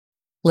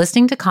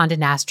Listening to Condé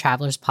Nast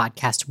Traveler's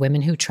podcast,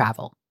 Women Who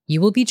Travel, you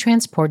will be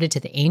transported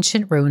to the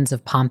ancient ruins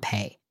of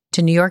Pompeii,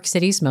 to New York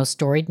City's most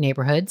storied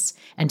neighborhoods,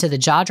 and to the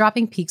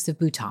jaw-dropping peaks of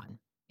Bhutan.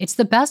 It's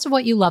the best of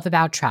what you love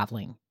about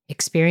traveling,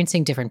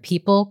 experiencing different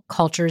people,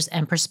 cultures,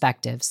 and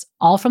perspectives,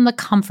 all from the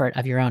comfort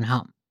of your own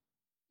home.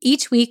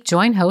 Each week,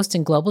 join host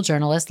and global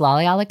journalist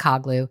Lale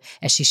Alikoglu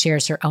as she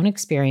shares her own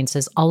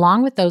experiences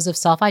along with those of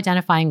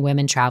self-identifying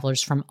women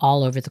travelers from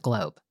all over the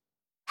globe.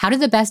 How do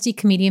the bestie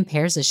comedian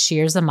pairs of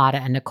Sheer Zamata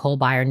and Nicole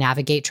Byer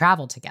navigate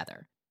travel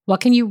together?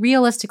 What can you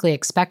realistically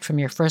expect from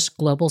your first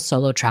global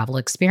solo travel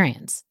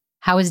experience?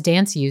 How is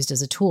dance used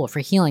as a tool for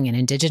healing in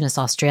Indigenous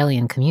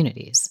Australian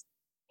communities?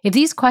 If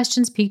these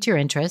questions piqued your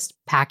interest,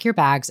 pack your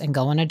bags and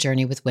go on a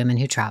journey with Women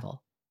Who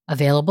Travel.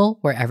 Available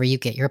wherever you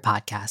get your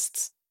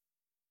podcasts.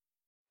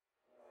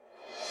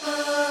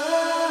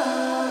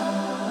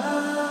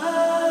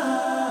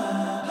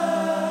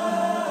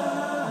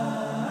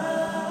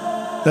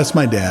 That's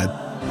my dad.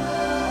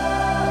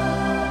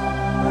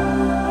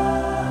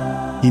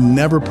 He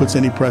never puts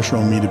any pressure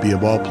on me to be a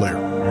ball player.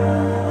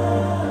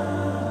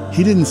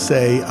 He didn't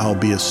say, I'll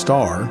be a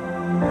star.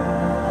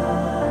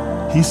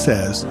 He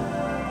says,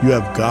 you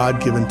have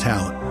God-given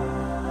talent.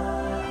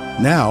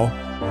 Now,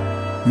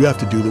 you have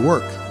to do the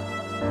work.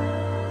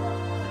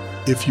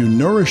 If you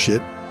nourish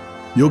it,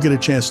 you'll get a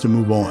chance to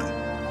move on.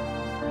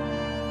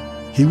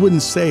 He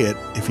wouldn't say it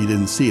if he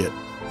didn't see it.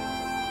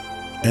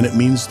 And it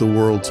means the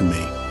world to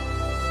me.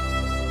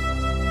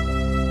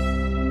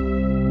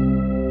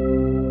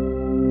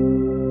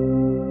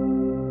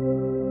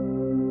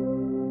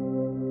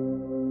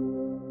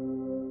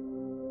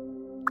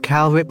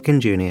 Cal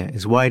Ripken Jr.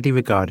 is widely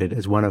regarded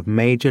as one of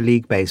Major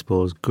League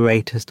Baseball's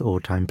greatest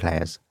all-time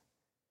players.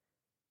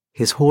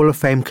 His Hall of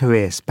Fame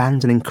career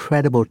spans an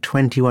incredible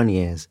 21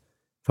 years,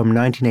 from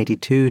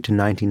 1982 to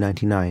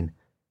 1999,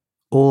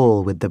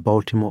 all with the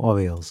Baltimore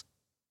Orioles.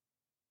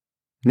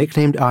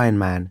 Nicknamed Iron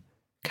Man,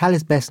 Cal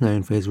is best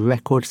known for his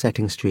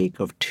record-setting streak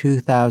of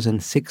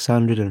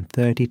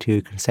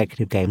 2,632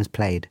 consecutive games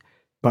played,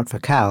 but for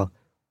Cal,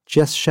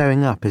 just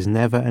showing up is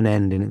never an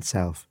end in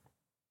itself.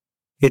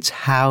 It's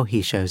how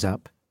he shows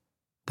up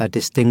that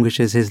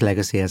distinguishes his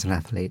legacy as an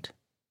athlete.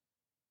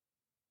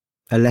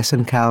 A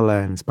lesson Cal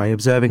learns by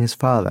observing his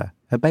father,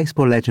 a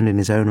baseball legend in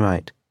his own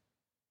right,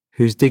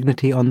 whose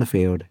dignity on the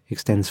field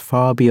extends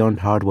far beyond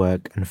hard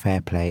work and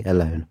fair play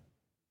alone.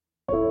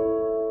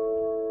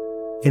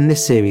 In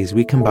this series,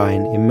 we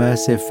combine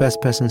immersive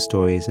first-person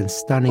stories and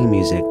stunning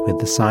music with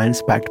the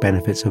science-backed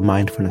benefits of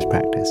mindfulness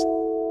practice.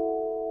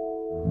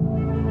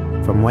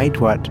 From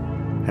Wait What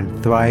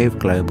and Thrive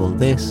Global,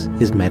 this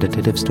is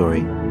Meditative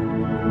Story.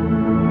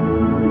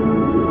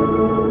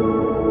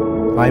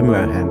 I'm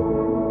Rohan,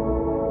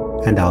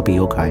 and I'll be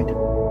your guide.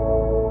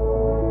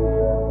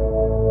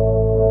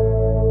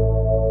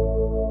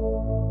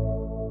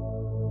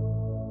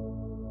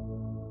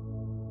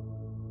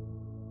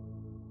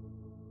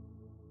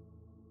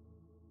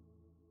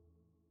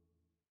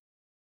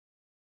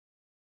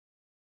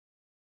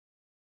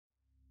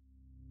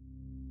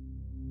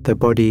 The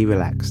body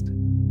relaxed.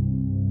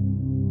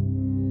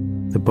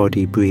 The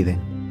body breathing.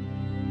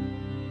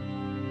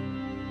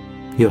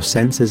 Your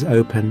senses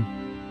open,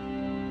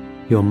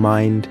 your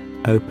mind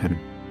open.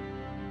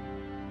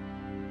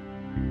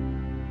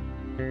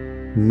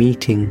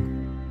 Meeting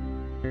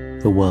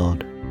the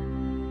world.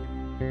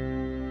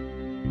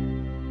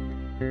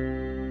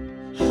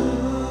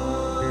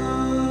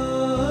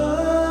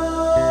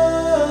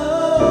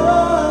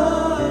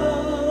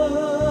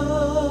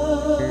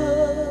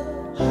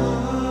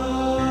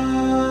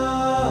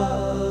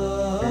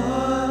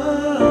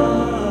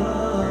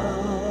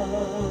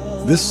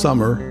 This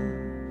summer,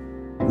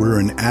 we're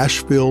in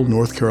Asheville,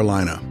 North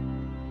Carolina.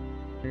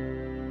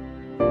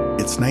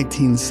 It's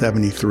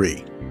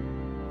 1973.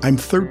 I'm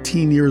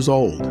 13 years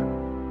old.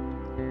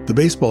 The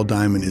baseball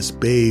diamond is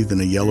bathed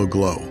in a yellow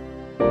glow.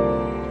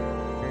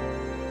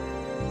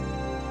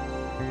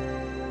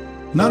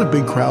 Not a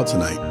big crowd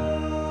tonight.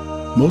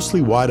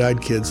 Mostly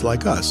wide-eyed kids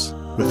like us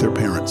with their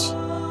parents.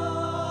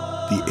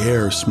 The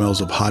air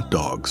smells of hot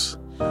dogs.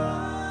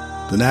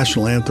 The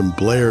national anthem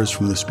blares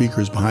from the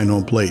speakers behind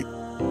home plate.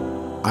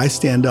 I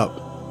stand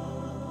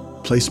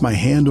up, place my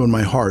hand on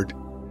my heart,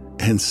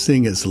 and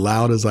sing as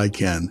loud as I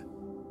can.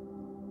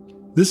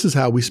 This is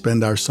how we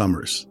spend our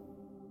summers.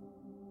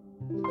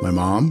 My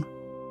mom,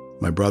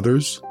 my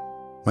brothers,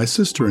 my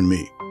sister, and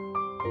me.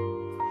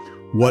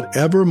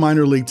 Whatever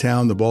minor league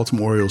town the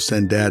Baltimore Orioles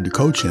send Dad to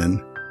coach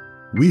in,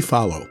 we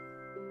follow.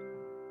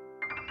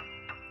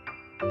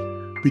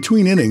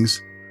 Between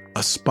innings,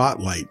 a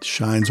spotlight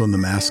shines on the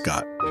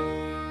mascot,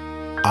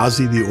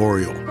 Ozzie the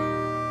Oriole,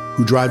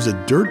 who drives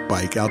a dirt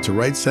bike out to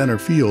right center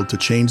field to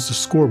change the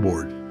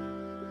scoreboard.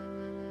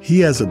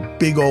 He has a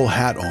big old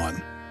hat on.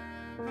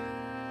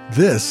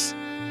 This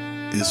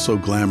is so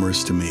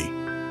glamorous to me.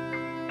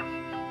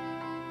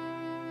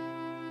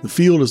 The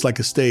field is like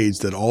a stage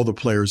that all the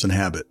players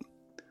inhabit.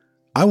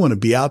 I want to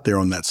be out there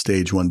on that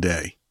stage one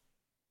day.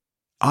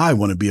 I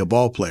want to be a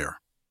ball player.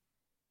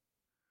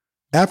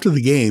 After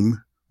the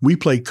game, We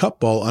play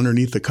cupball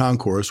underneath the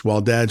concourse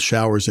while Dad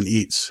showers and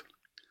eats.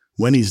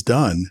 When he's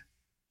done,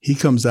 he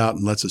comes out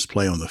and lets us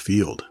play on the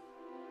field.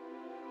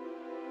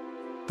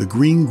 The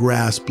green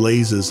grass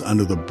blazes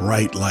under the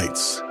bright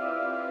lights.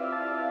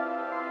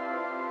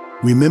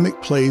 We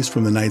mimic plays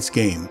from the night's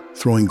game,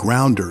 throwing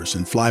grounders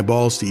and fly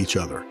balls to each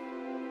other.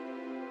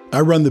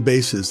 I run the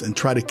bases and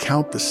try to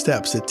count the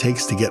steps it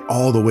takes to get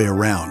all the way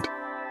around.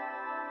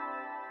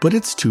 But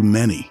it's too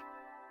many.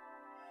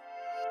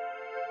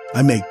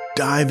 I make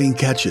diving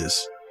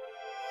catches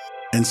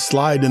and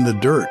slide in the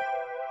dirt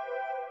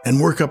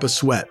and work up a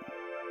sweat.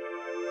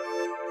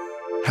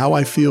 How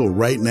I feel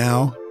right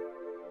now,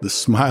 the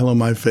smile on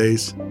my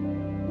face,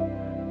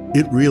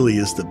 it really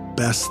is the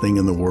best thing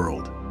in the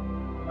world.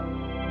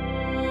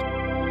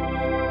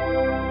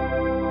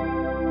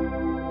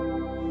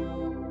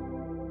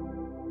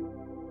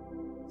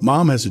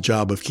 Mom has a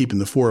job of keeping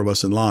the four of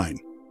us in line.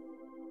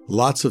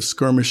 Lots of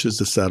skirmishes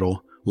to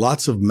settle,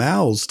 lots of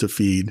mouths to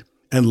feed,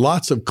 and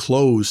lots of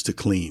clothes to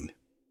clean.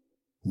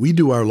 We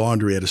do our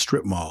laundry at a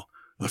strip mall,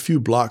 a few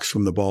blocks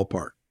from the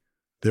ballpark.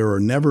 There are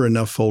never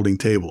enough folding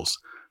tables,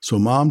 so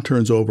Mom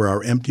turns over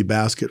our empty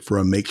basket for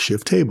a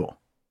makeshift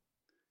table.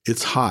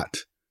 It's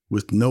hot,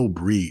 with no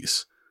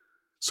breeze,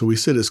 so we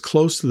sit as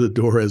close to the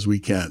door as we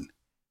can.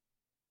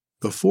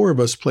 The four of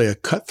us play a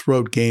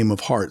cutthroat game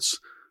of hearts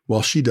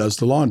while she does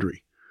the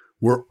laundry.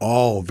 We're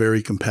all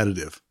very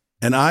competitive,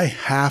 and I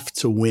have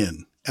to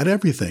win at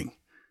everything,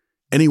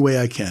 any way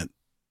I can.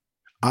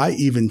 I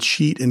even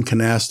cheat in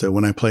canasta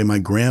when I play my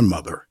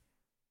grandmother.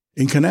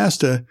 In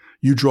canasta,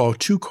 you draw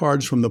 2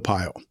 cards from the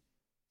pile.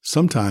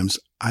 Sometimes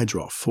I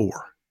draw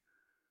 4.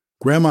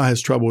 Grandma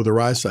has trouble with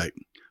her eyesight.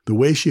 The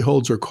way she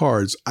holds her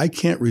cards, I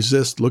can't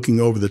resist looking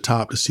over the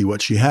top to see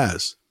what she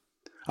has.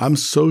 I'm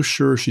so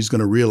sure she's going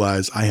to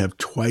realize I have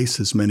twice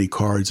as many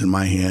cards in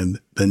my hand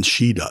than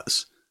she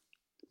does.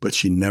 But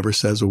she never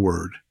says a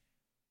word.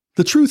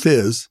 The truth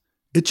is,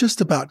 it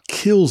just about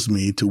kills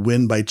me to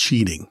win by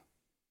cheating.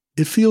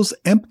 It feels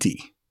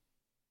empty.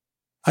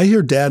 I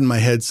hear Dad in my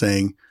head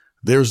saying,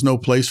 "There's no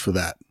place for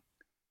that."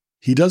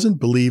 He doesn't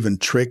believe in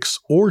tricks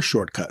or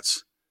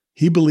shortcuts.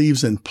 He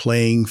believes in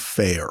playing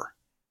fair.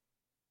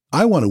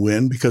 I want to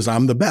win because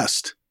I'm the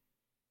best.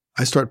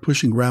 I start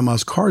pushing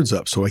Grandma's cards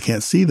up so I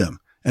can't see them,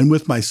 and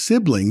with my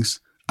siblings,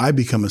 I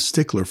become a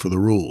stickler for the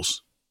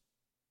rules.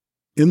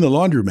 In the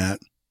laundromat,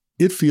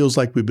 it feels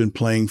like we've been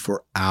playing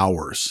for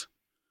hours.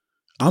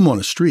 I'm on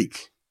a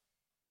streak.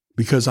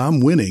 Because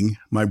I'm winning,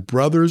 my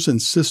brothers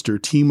and sister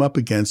team up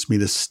against me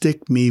to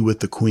stick me with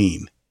the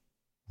queen,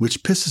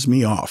 which pisses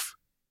me off.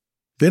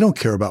 They don't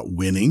care about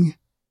winning.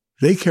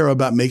 They care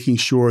about making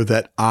sure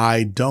that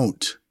I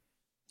don't.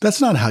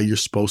 That's not how you're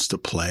supposed to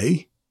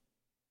play.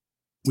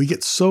 We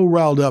get so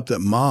riled up that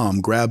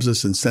Mom grabs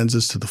us and sends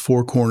us to the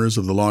 4 corners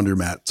of the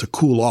laundromat to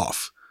cool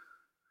off.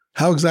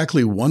 How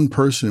exactly one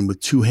person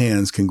with 2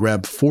 hands can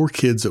grab 4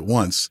 kids at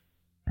once,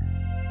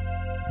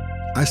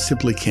 I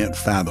simply can't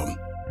fathom.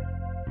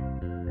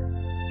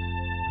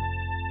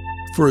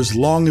 For as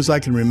long as I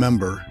can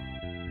remember,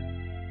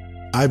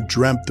 I've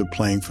dreamt of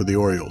playing for the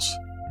Orioles.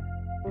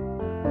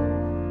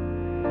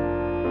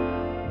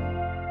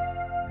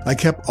 I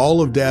kept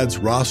all of Dad's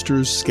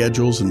rosters,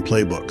 schedules, and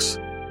playbooks.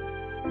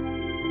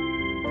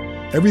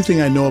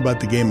 Everything I know about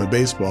the game of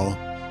baseball,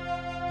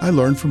 I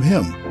learned from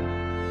him.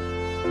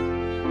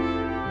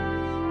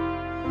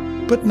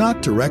 But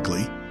not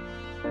directly.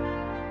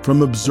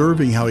 From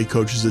observing how he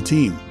coaches a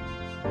team.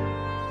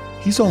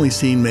 He's only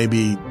seen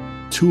maybe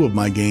 2 of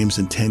my games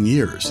in 10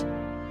 years.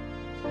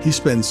 He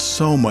spends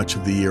so much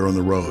of the year on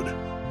the road.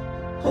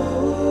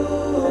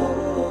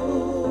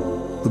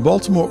 The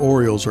Baltimore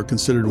Orioles are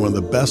considered one of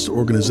the best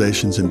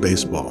organizations in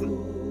baseball.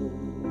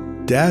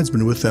 Dad's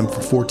been with them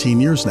for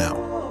 14 years now.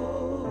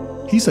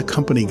 He's a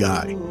company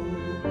guy,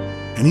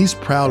 and he's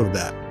proud of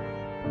that.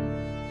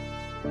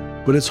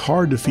 But it's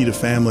hard to feed a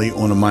family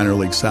on a minor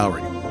league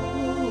salary.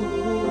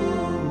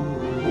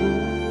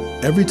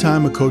 Every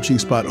time a coaching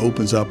spot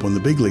opens up on the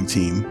big league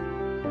team,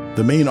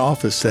 the main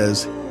office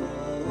says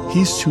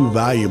he's too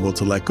valuable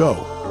to let go.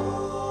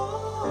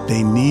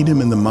 They need him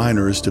in the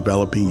minors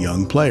developing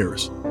young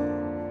players.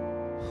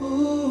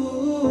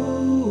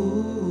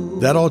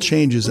 That all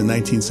changes in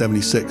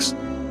 1976,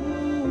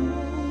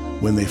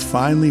 when they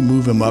finally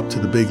move him up to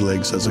the big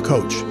leagues as a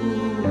coach.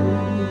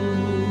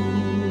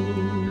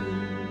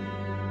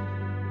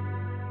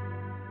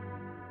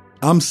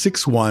 I'm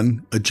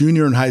 6'1", a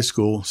junior in high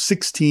school,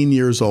 16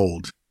 years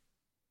old.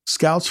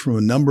 Scouts from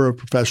a number of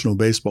professional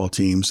baseball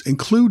teams,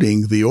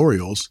 including the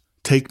Orioles,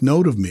 take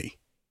note of me.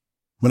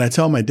 When I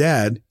tell my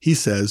dad, he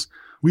says,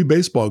 "We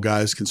baseball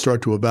guys can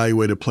start to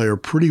evaluate a player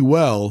pretty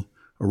well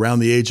around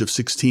the age of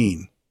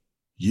 16.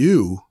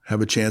 You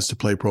have a chance to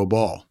play pro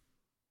ball."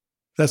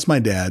 That's my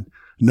dad.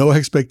 No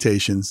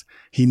expectations.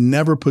 He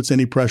never puts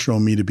any pressure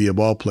on me to be a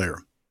ball player.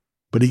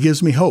 But he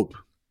gives me hope.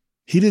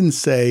 He didn't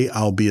say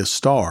I'll be a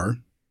star.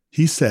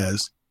 He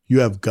says, you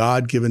have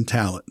God-given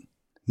talent.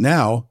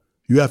 Now,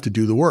 you have to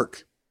do the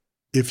work.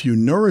 If you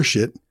nourish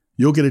it,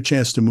 you'll get a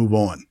chance to move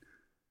on.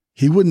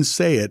 He wouldn't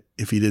say it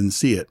if he didn't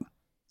see it.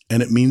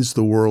 and it means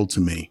the world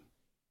to me.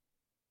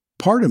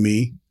 Part of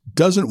me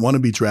doesn't want to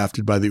be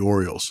drafted by the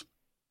Orioles.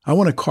 I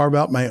want to carve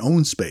out my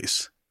own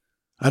space.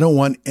 I don't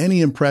want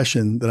any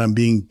impression that I'm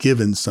being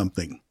given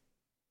something.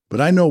 But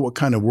I know what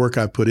kind of work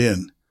I put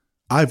in.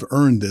 I've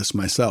earned this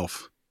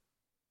myself.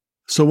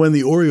 So when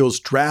the Orioles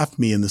draft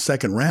me in the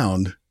second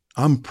round,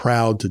 I'm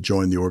proud to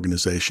join the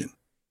organization.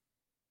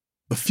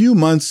 A few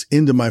months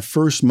into my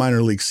first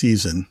minor league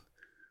season,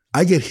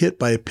 I get hit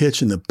by a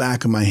pitch in the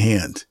back of my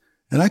hand,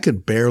 and I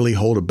could barely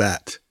hold a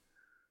bat.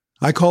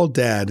 I call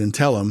Dad and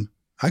tell him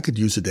I could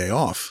use a day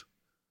off.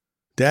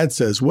 Dad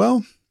says,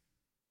 "Well,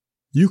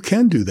 you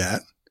can do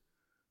that,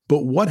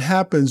 but what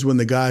happens when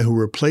the guy who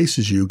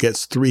replaces you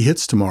gets 3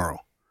 hits tomorrow?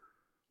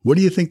 What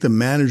do you think the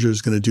manager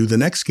is going to do the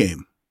next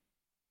game?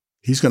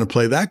 He's going to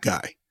play that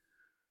guy."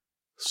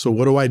 "So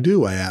what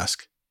do?" I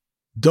ask.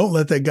 "Don't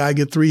let that guy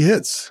get 3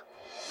 hits.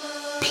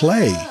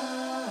 Play.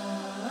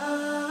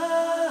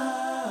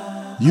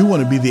 You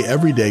want to be the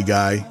everyday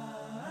guy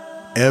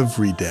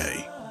every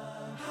day."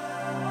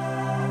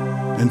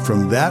 And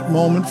from that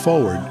moment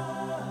forward,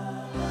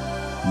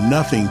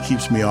 nothing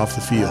keeps me off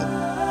the field.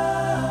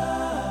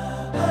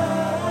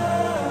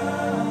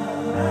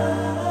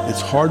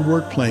 It's hard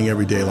work playing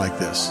every day like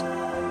this.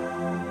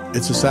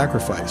 It's a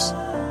sacrifice.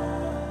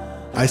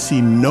 I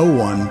see no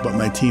one but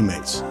my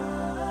teammates.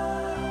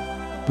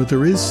 But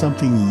there is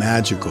something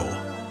magical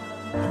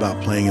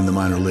about playing in the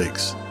minor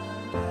leagues.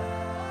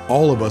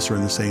 All of us are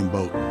in the same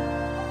boat.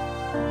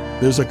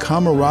 There's a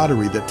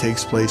camaraderie that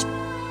takes place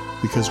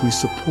because we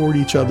support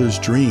each other's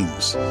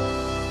dreams.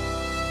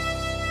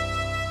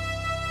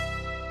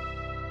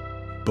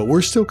 But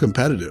we're still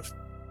competitive.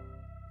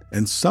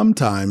 And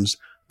sometimes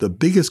the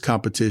biggest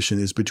competition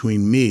is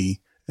between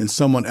me and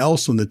someone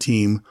else on the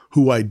team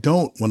who I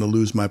don't want to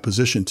lose my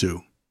position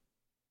to.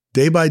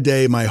 Day by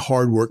day, my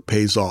hard work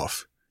pays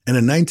off. And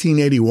in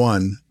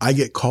 1981, I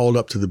get called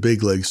up to the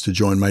big leagues to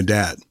join my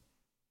dad.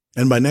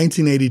 And by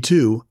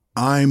 1982,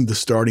 I'm the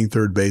starting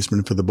third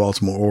baseman for the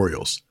Baltimore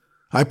Orioles.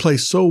 I play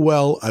so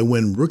well, I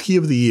win Rookie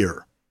of the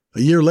Year.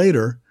 A year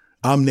later,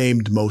 I'm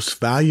named Most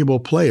Valuable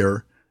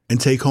Player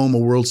and take home a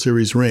World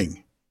Series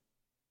ring.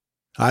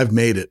 I've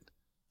made it,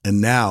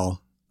 and now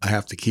I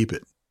have to keep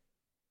it.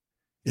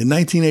 In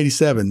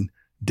 1987,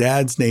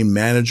 Dad's named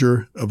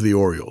manager of the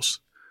Orioles,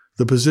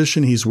 the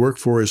position he's worked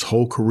for his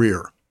whole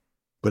career,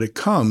 but it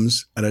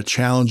comes at a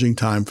challenging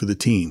time for the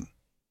team.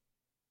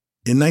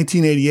 In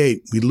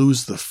 1988, we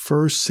lose the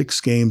first 6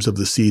 games of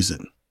the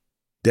season.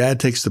 Dad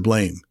takes the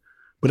blame,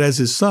 but as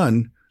his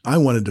son, I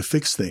wanted to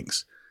fix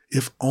things.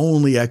 If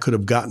only I could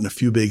have gotten a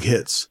few big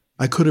hits,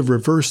 I could have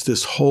reversed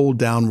this whole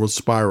downward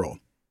spiral.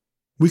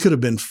 We could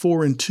have been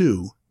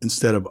 4-2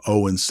 instead of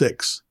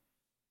 0-6.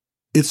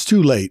 It's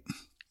too late.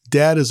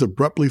 Dad is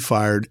abruptly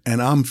fired,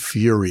 and I'm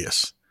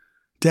furious.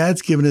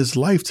 Dad's given his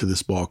life to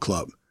this ball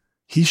club.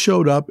 He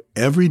showed up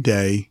every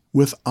day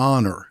with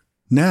honor.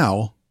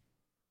 Now,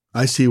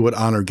 I see what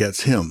honor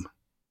gets him.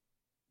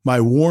 My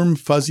warm,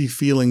 fuzzy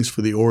feelings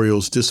for the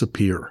Orioles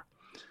disappear.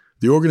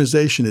 The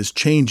organization is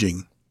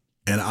changing,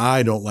 and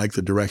I don't like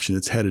the direction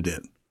it's headed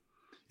in.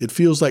 It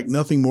feels like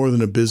nothing more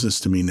than a business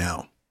to me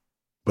now.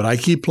 But I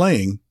keep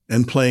playing,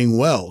 and playing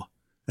well,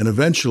 and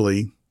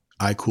eventually,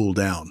 I cool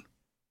down.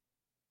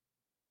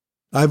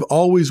 I've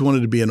always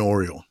wanted to be an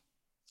Oriole,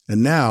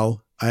 and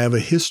now I have a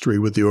history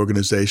with the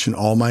organization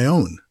all my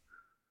own.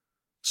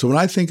 So when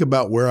I think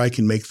about where I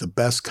can make the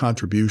best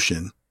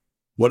contribution,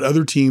 what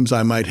other teams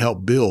I might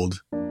help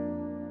build,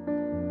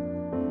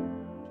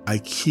 I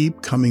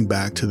keep coming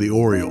back to the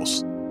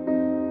Orioles.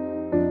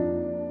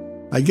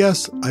 I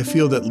guess I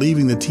feel that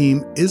leaving the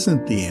team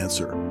isn't the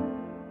answer.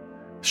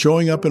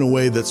 Showing up in a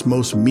way that's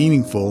most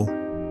meaningful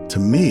to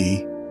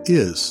me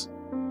is.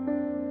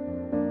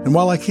 And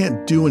while I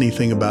can't do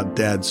anything about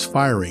Dad's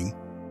firing,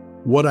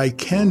 what I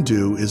can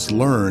do is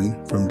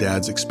learn from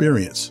Dad's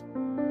experience.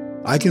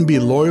 I can be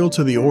loyal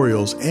to the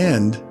Orioles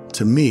and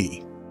to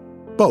me,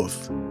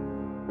 both.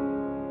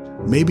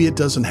 Maybe it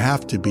doesn't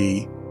have to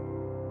be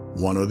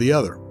one or the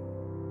other.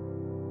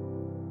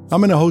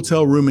 I'm in a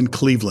hotel room in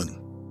Cleveland.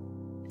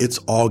 It's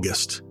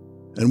August,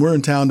 and we're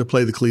in town to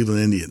play the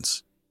Cleveland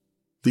Indians.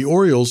 The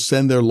Orioles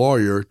send their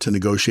lawyer to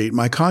negotiate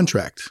my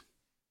contract.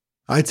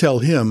 I tell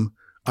him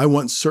I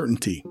want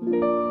certainty.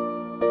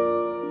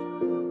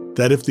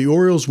 That if the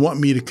Orioles want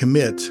me to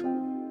commit,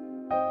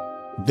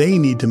 they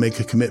need to make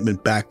a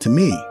commitment back to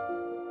me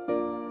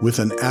with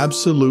an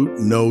absolute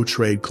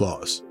no-trade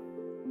clause.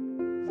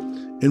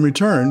 In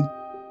return,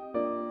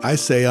 I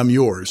say I'm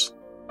yours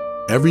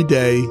every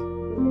day,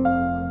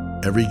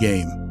 every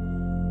game.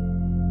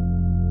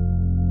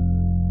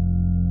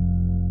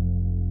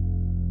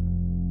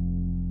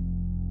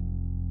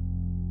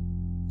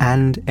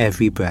 And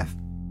every breath.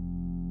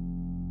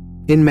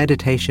 In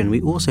meditation,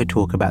 we also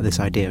talk about this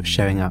idea of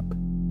showing up,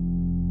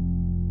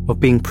 of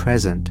being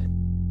present,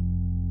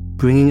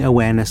 bringing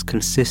awareness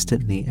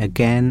consistently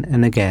again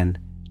and again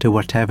to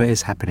whatever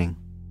is happening.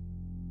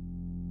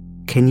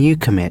 Can you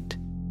commit,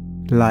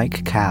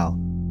 like Cal?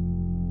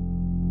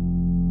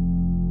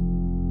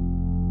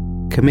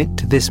 Commit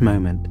to this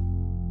moment,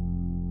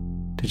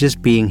 to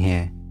just being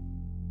here,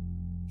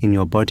 in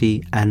your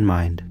body and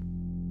mind.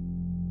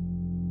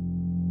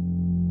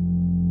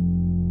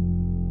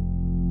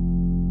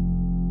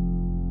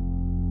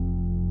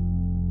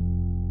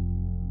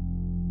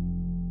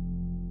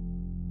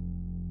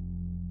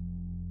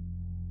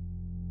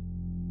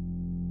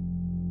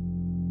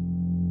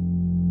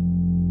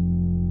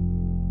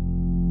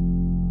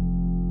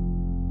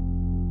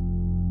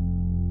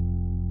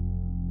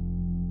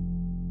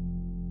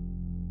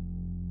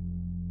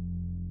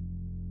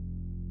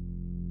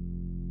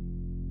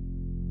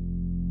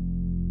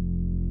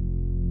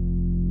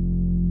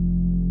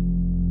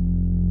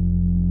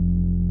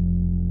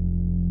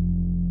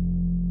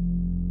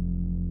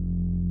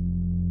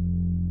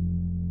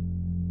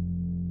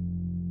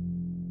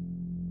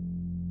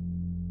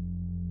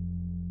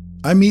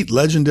 I meet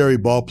legendary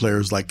ball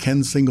players like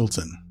Ken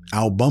Singleton,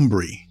 Al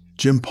Bunbury,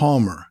 Jim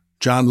Palmer,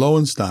 John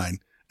Lowenstein,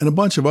 and a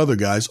bunch of other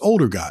guys,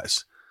 older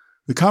guys.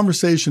 The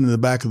conversation in the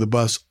back of the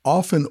bus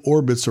often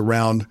orbits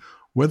around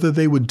whether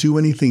they would do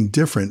anything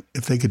different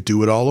if they could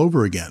do it all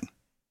over again.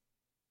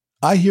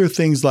 I hear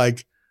things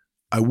like,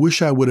 "I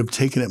wish I would have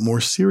taken it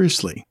more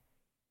seriously,"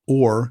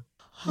 or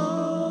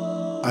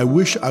 "I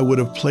wish I would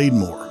have played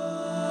more."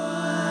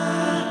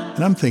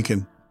 And I'm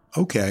thinking,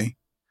 okay,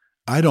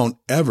 I don't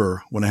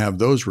ever want to have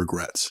those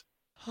regrets.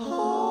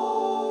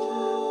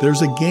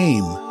 There's a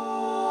game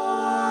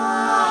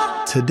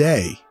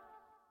today.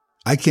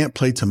 I can't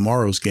play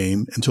tomorrow's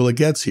game until it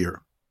gets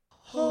here.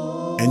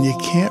 And you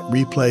can't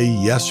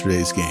replay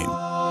yesterday's game.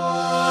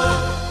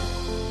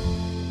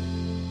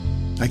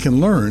 I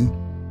can learn,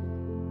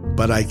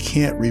 but I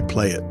can't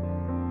replay it.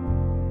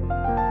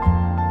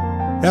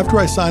 After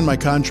I sign my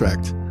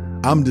contract,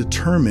 I'm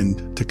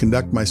determined to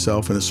conduct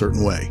myself in a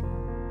certain way.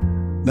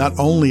 Not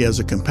only as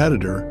a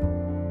competitor,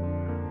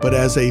 but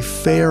as a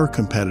fair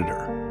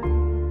competitor.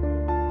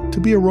 To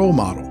be a role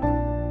model,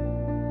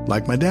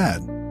 like my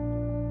dad.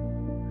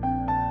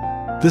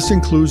 This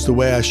includes the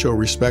way I show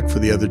respect for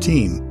the other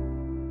team,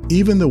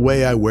 even the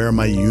way I wear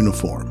my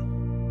uniform.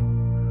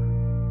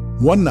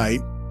 One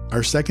night,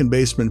 our second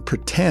baseman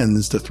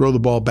pretends to throw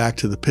the ball back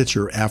to the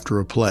pitcher after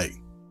a play,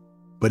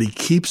 but he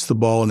keeps the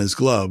ball in his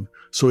glove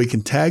so he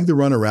can tag the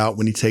runner out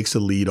when he takes a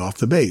lead off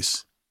the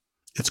base.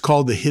 It's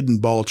called the hidden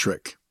ball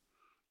trick.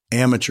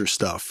 Amateur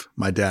stuff,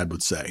 my dad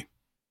would say.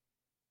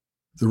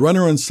 The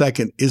runner on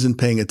second isn't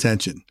paying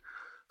attention,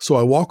 so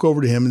I walk over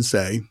to him and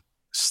say,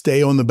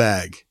 "Stay on the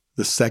bag.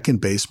 The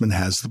second baseman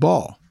has the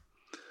ball."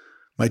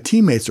 My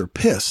teammates are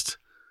pissed,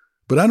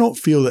 but I don't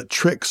feel that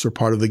tricks are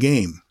part of the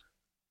game.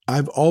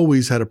 I've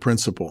always had a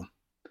principle,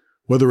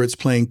 whether it's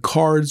playing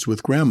cards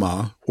with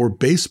grandma or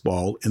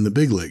baseball in the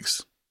big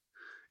leagues.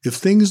 If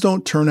things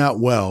don't turn out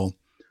well,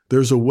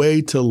 there's a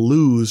way to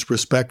lose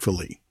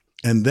respectfully,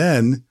 and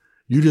then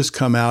you just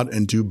come out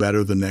and do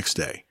better the next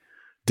day.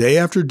 Day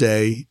after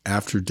day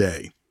after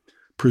day.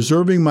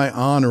 Preserving my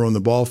honor on the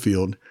ball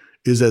field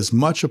is as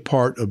much a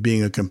part of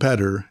being a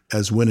competitor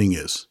as winning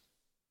is.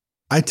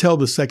 I tell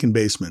the second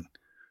baseman,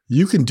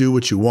 "You can do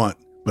what you want,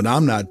 but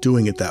I'm not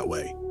doing it that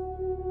way.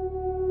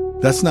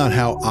 That's not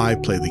how I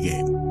play the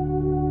game."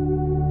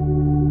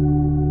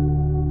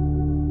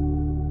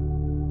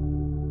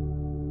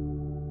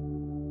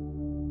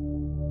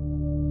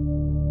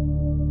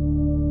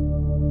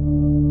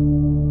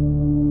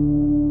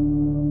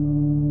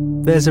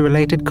 There's a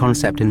related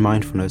concept in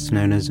mindfulness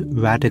known as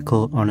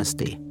radical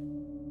honesty.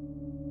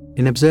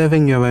 In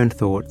observing your own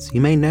thoughts, you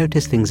may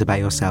notice things about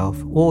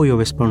yourself or your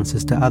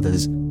responses to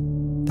others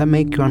that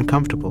make you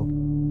uncomfortable,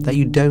 that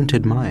you don't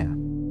admire.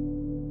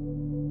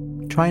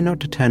 Try not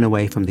to turn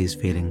away from these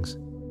feelings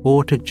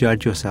or to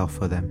judge yourself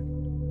for them.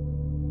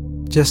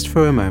 Just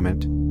for a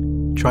moment,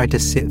 try to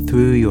sit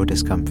through your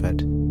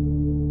discomfort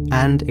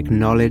and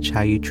acknowledge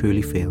how you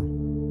truly feel.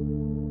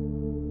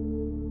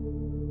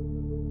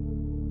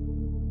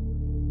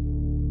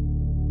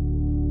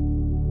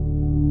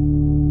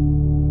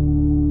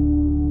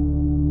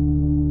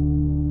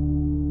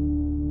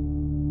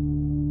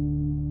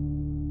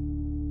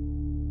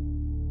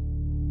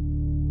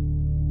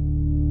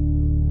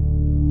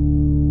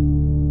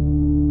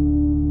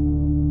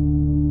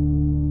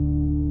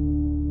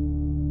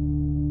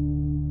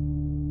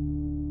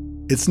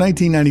 It's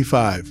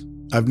 1995.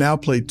 I've now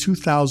played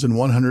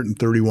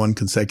 2,131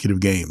 consecutive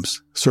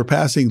games,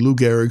 surpassing Lou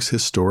Gehrig's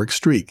historic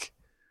streak.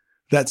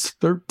 That's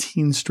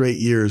 13 straight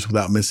years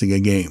without missing a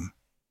game,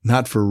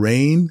 not for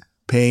rain,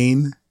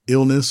 pain,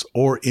 illness,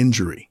 or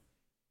injury.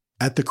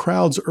 At the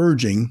crowd's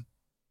urging,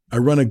 I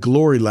run a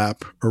glory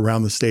lap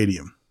around the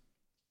stadium.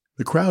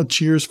 The crowd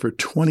cheers for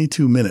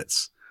 22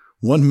 minutes,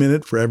 1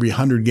 minute for every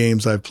 100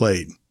 games I've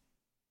played.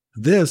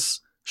 This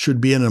should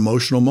be an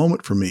emotional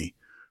moment for me.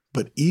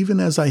 But even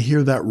as I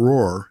hear that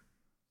roar,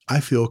 I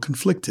feel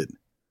conflicted.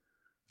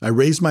 I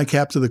raise my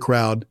cap to the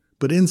crowd,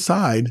 but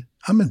inside,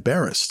 I'm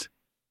embarrassed.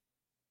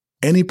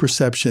 Any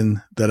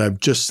perception that I've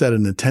just set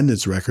an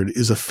attendance record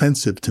is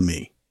offensive to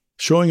me.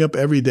 Showing up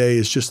every day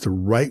is just the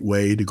right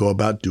way to go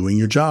about doing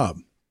your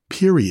job.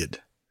 Period.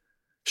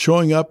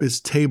 Showing up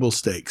is table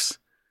stakes.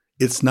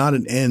 It's not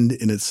an end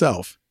in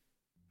itself.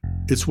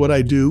 It's what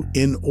I do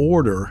in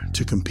order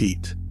to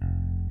compete.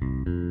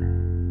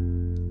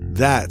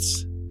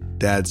 That's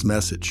Dad's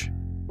message.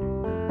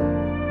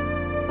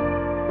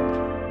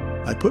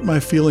 I put my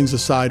feelings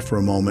aside for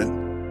a moment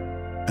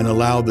and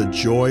allow the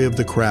joy of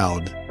the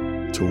crowd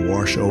to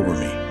wash over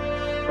me.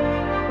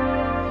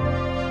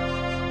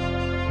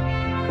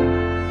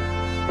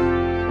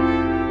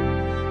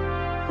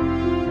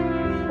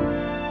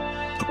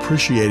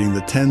 Appreciating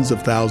the tens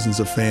of thousands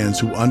of fans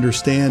who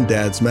understand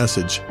Dad's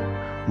message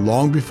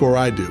long before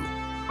I do.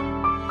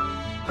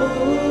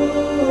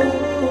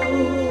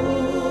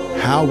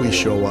 How we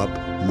show up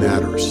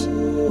matters.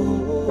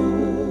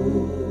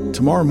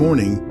 Tomorrow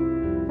morning,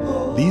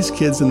 these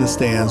kids in the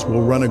stands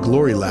will run a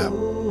glory lap,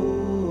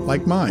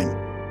 like mine,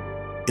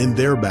 in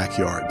their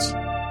backyards.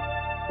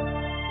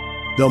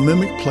 They'll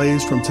mimic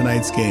plays from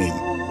tonight's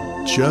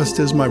game, just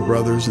as my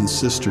brothers and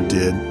sister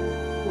did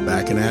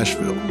back in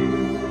Asheville.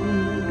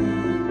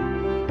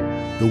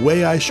 The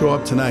way I show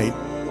up tonight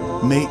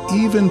may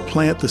even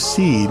plant the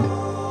seed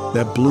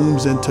that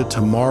blooms into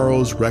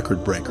tomorrow's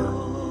record breaker.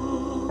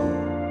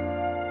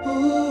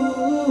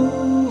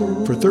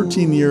 For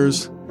 13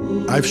 years,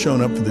 I've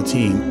shown up for the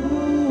team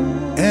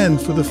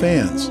and for the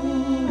fans.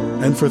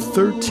 And for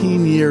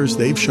 13 years,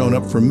 they've shown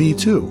up for me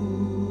too.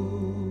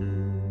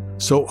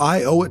 So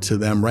I owe it to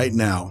them right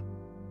now.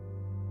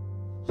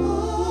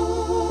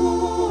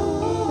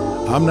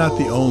 I'm not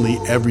the only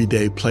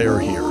everyday player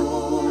here.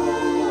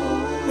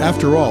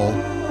 After all,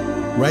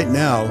 right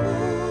now,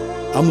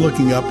 I'm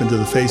looking up into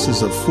the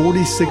faces of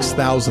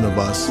 46,000 of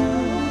us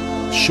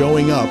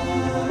showing up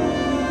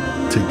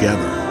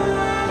together.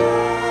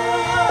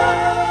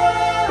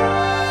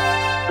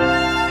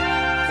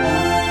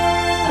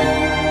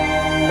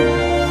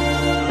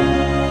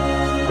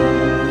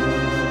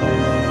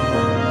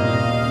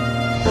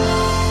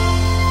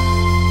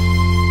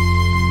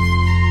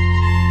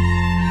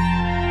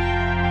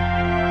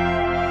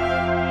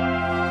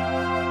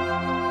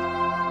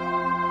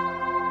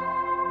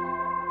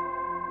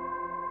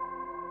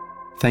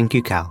 Thank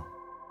you, Cal.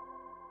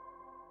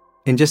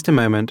 In just a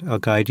moment, I'll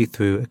guide you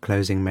through a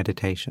closing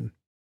meditation.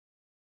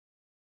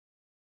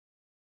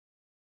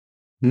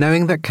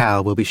 Knowing that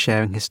Cal will be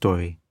sharing his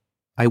story,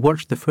 I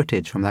watched the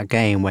footage from that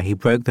game where he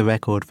broke the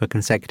record for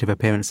consecutive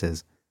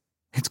appearances.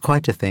 It's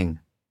quite a thing.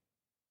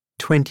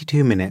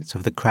 22 minutes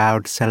of the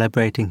crowd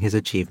celebrating his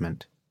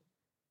achievement.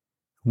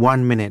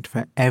 1 minute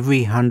for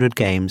every 100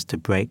 games to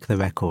break the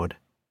record.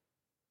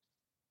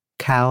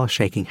 Cal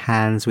shaking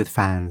hands with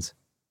fans,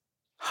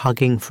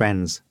 hugging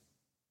friends,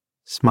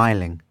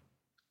 smiling.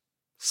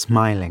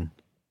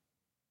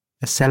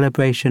 A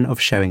celebration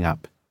of showing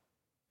up.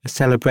 A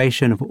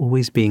celebration of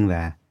always being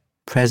there,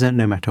 present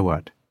no matter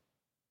what.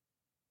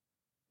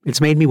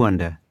 It's made me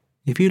wonder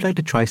if you'd like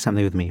to try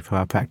something with me for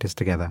our practice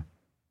together.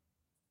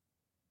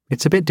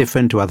 It's a bit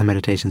different to other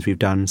meditations we've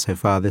done so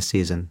far this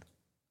season,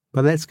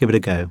 but let's give it a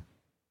go.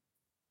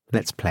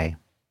 Let's play.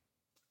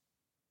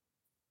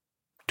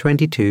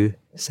 22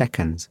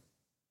 seconds.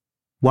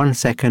 1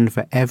 second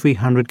for every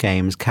 100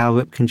 games Cal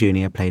Ripken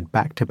Jr. played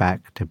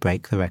back-to-back to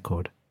break the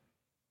record.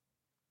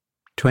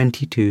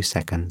 22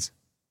 seconds.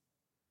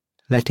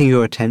 Letting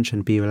your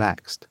attention be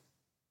relaxed,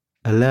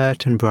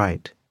 alert and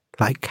bright,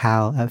 like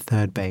Cal at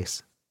third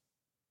base.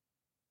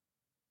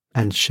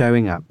 And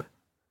showing up.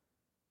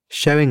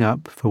 Showing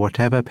up for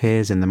whatever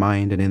appears in the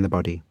mind and in the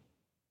body.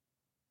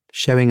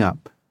 Showing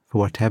up for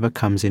whatever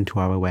comes into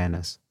our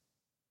awareness.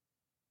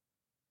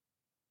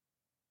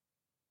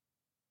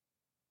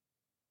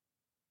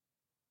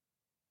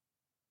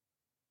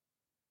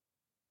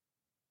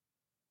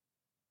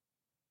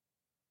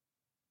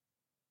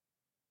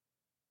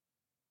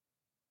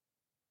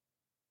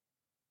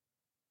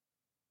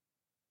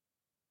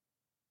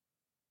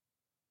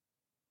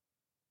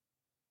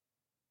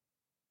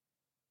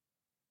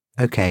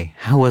 Okay,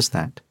 how was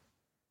that?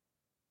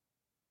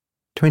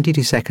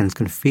 22 seconds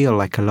can feel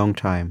like a long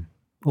time,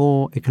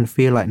 or it can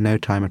feel like no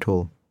time at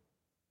all.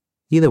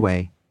 Either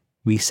way,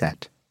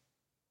 reset.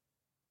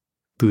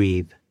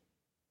 Breathe.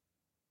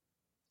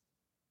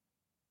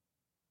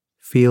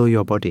 Feel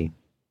your body.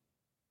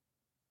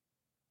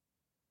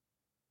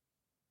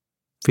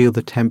 Feel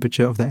the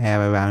temperature of the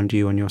air around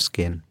you on your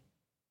skin.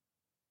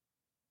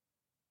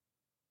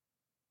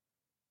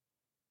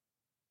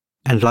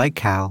 And like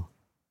Cal,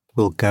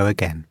 we'll go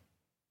again.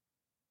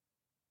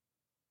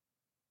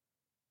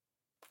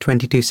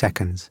 22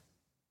 seconds.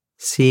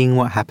 Seeing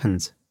what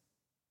happens.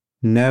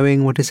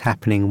 Knowing what is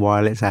happening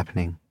while it's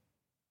happening.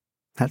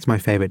 That's my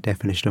favorite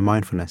definition of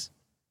mindfulness.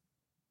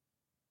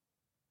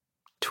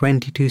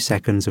 22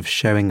 seconds of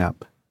showing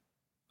up,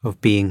 of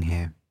being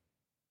here.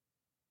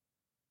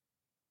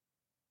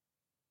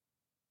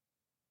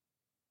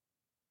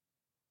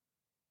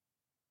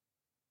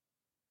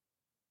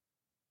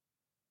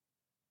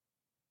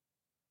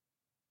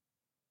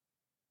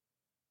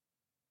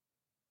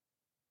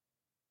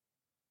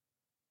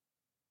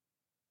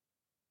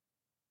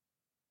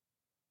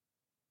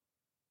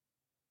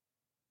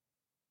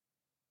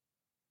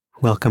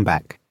 Welcome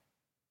back.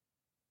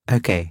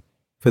 Okay,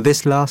 for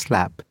this last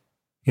lap,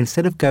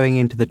 Instead of going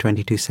into the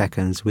 22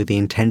 seconds with the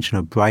intention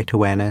of bright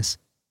awareness,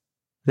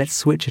 let's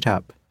switch it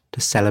up to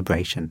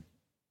celebration.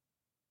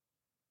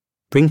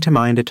 Bring to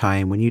mind a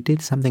time when you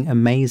did something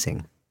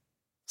amazing,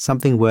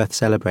 something worth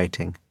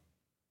celebrating.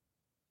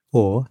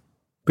 Or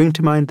bring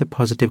to mind the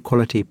positive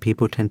quality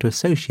people tend to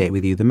associate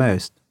with you the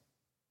most.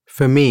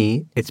 For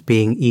me, it's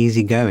being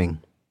easygoing.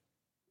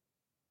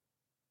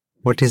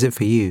 What is it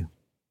for you?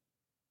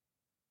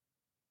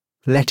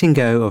 Letting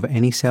go of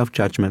any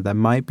self-judgment that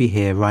might be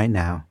here right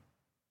now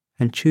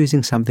and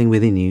choosing something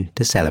within you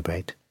to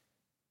celebrate.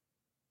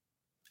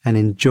 And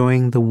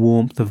enjoying the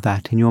warmth of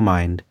that in your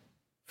mind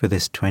for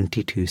this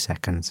 22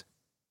 seconds.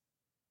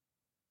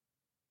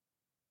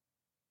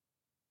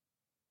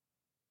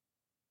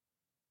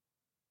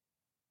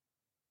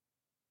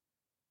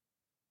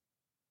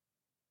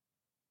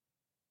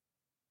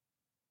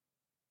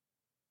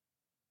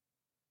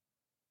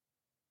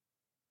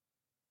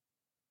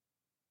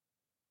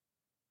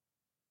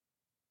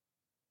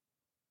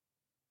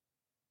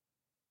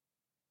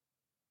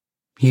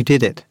 You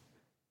did it.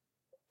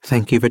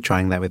 Thank you for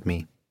trying that with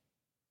me.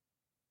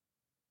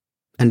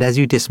 And as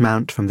you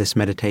dismount from this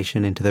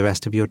meditation into the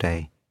rest of your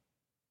day,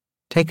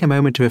 take a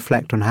moment to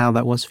reflect on how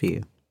that was for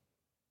you.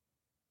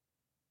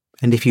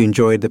 And if you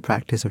enjoyed the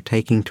practice of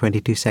taking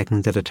 22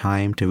 seconds at a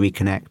time to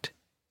reconnect,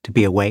 to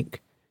be awake,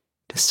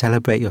 to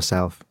celebrate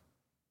yourself,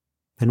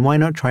 then why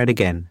not try it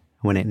again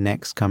when it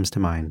next comes to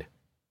mind?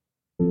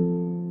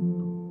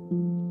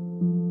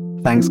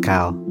 Thanks,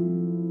 Cal,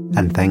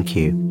 and thank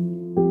you.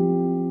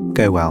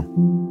 Go well.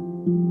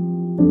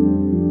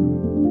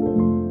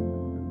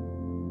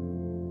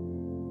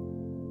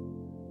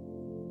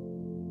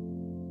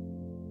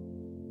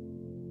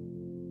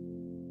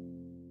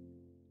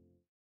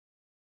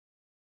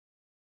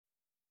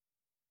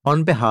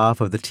 On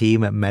behalf of the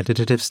team at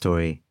Meditative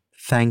Story,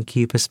 thank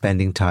you for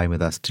spending time with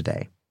us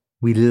today.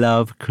 We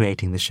love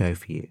creating the show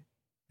for you.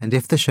 And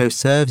if the show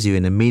serves you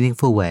in a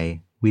meaningful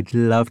way, we'd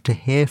love to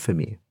hear from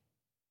you.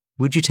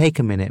 Would you take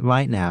a minute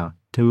right now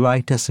to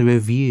write us a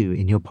review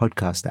in your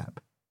podcast app?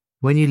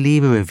 When you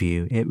leave a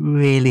review, it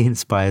really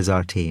inspires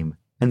our team,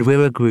 and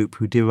we're a group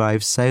who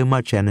derive so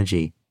much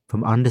energy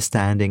from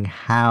understanding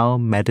how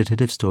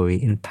Meditative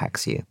Story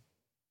impacts you.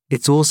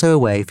 It's also a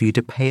way for you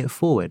to pay it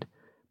forward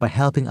by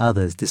helping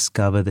others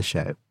discover the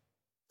show.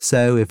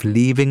 So if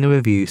leaving a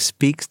review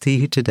speaks to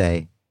you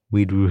today,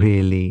 we'd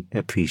really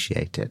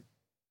appreciate it.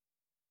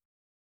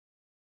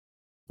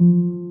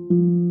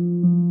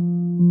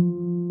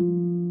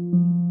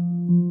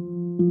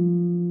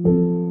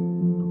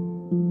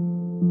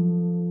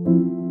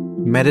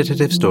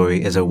 Meditative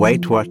Story is a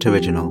Wait What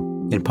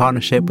original in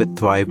partnership with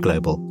Thrive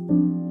Global.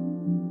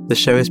 The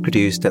show is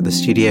produced at the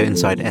studio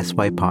inside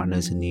SY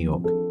Partners in New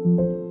York.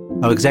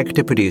 Our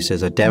executive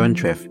producers are Darren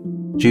Triff,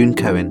 June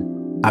Cohen,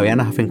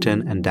 Ariana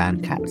Huffington, and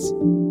Dan Katz.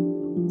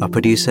 Our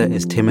producer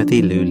is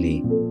Timothy Liu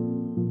Lee.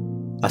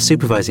 Our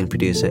supervising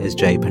producer is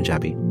Jay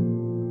Punjabi.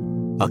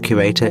 Our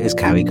curator is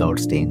Carrie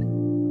Goldstein.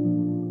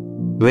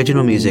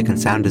 Original music and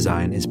sound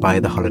design is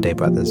by the Holiday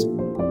Brothers.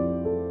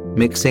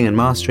 Mixing and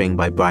mastering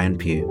by Brian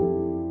Pugh.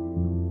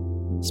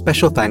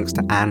 Special thanks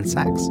to Anne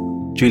Sachs,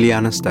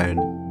 Juliana Stone,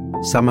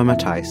 Summer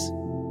Matthijs,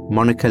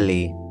 Monica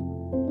Lee,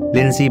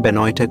 Lindsay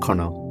Benoit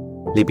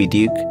O'Connell, Libby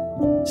Duke,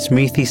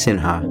 Smriti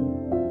Sinha,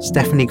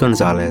 Stephanie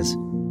Gonzalez,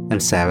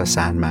 and Sarah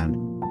Sandman.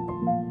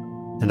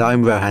 And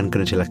I'm Rohan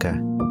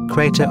Gunatilaka,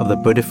 creator of the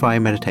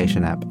Buddhify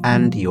meditation app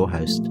and your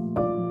host.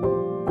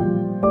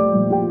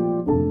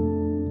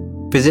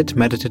 Visit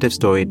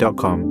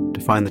meditativestory.com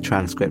to find the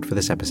transcript for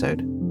this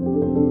episode.